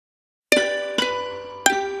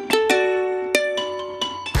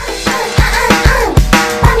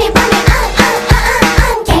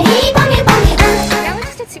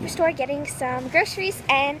store getting some groceries,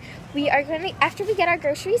 and we are going to, after we get our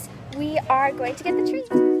groceries, we are going to get the tree.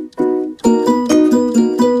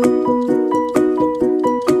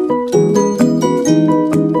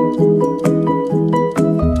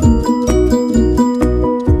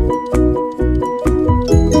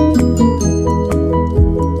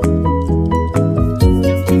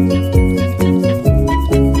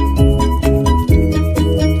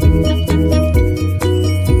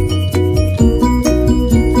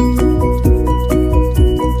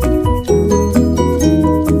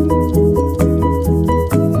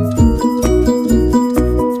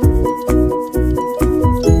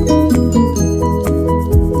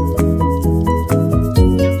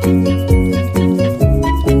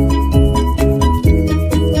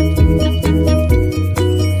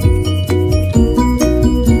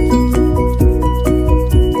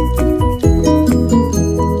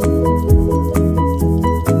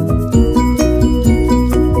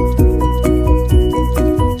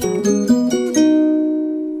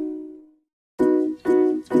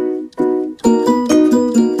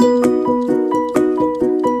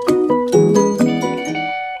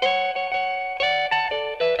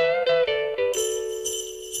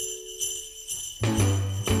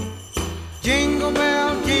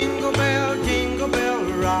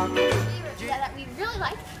 That we really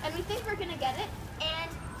like, and we think we're going to get it,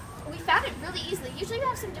 and we found it really easily. Usually we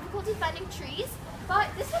have some difficulty finding trees, but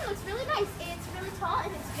this one looks really nice. It's really tall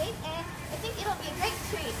and it's big, and I think it'll be a great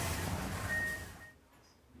tree.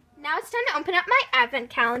 Now it's time to open up my advent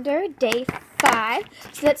calendar, day 5.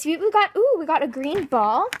 So let's see what we got. Ooh, we got a green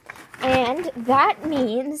ball, and that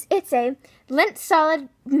means it's a Lindt solid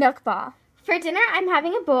milk ball. For dinner, I'm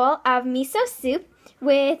having a bowl of miso soup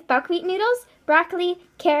with buckwheat noodles, broccoli,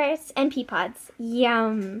 carrots, and pea pods.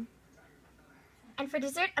 Yum! And for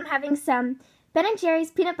dessert, I'm having some Ben & Jerry's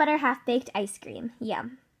peanut butter half-baked ice cream.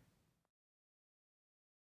 Yum!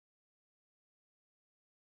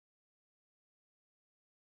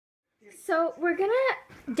 So we're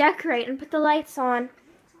gonna decorate and put the lights on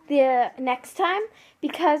the next time,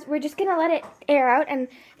 because we're just gonna let it air out and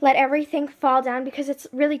let everything fall down because it's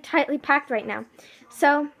really tightly packed right now.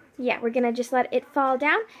 So yeah, we're gonna just let it fall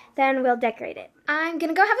down, then we'll decorate it. I'm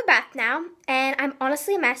gonna go have a bath now, and I'm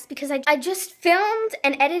honestly a mess because I just filmed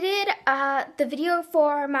and edited the video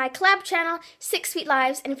for my collab channel, 6 Sweet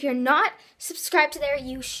Lives, and if you're not subscribed to there,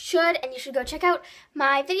 you should, and you should go check out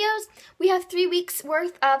my videos. We have 3 weeks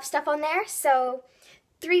worth of stuff on there, so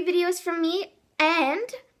 3 videos from me,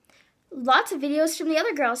 and lots of videos from the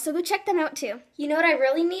other girls, so go check them out too. You know what I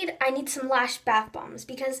really need? I need some Lash bath bombs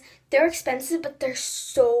because they're expensive, but they're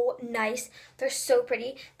so nice. They're so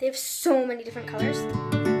pretty. They have so many different colors.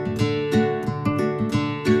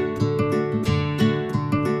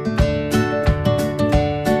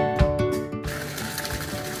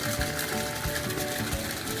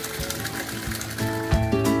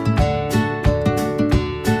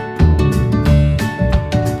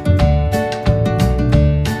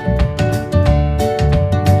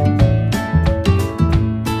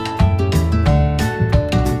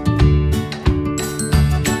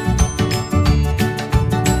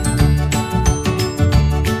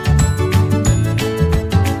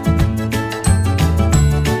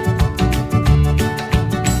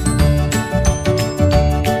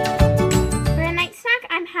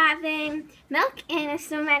 Milk in a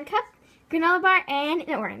snowman cup, granola bar, and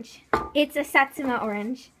an orange. It's a Satsuma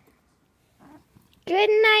orange. Good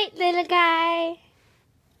night, little guy.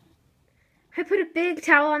 I put a big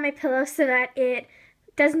towel on my pillow so that it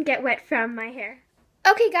doesn't get wet from my hair.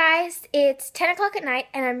 Okay guys, it's 10 o'clock at night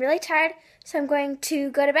and I'm really tired, so I'm going to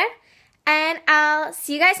go to bed, and I'll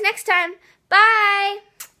see you guys next time. Bye!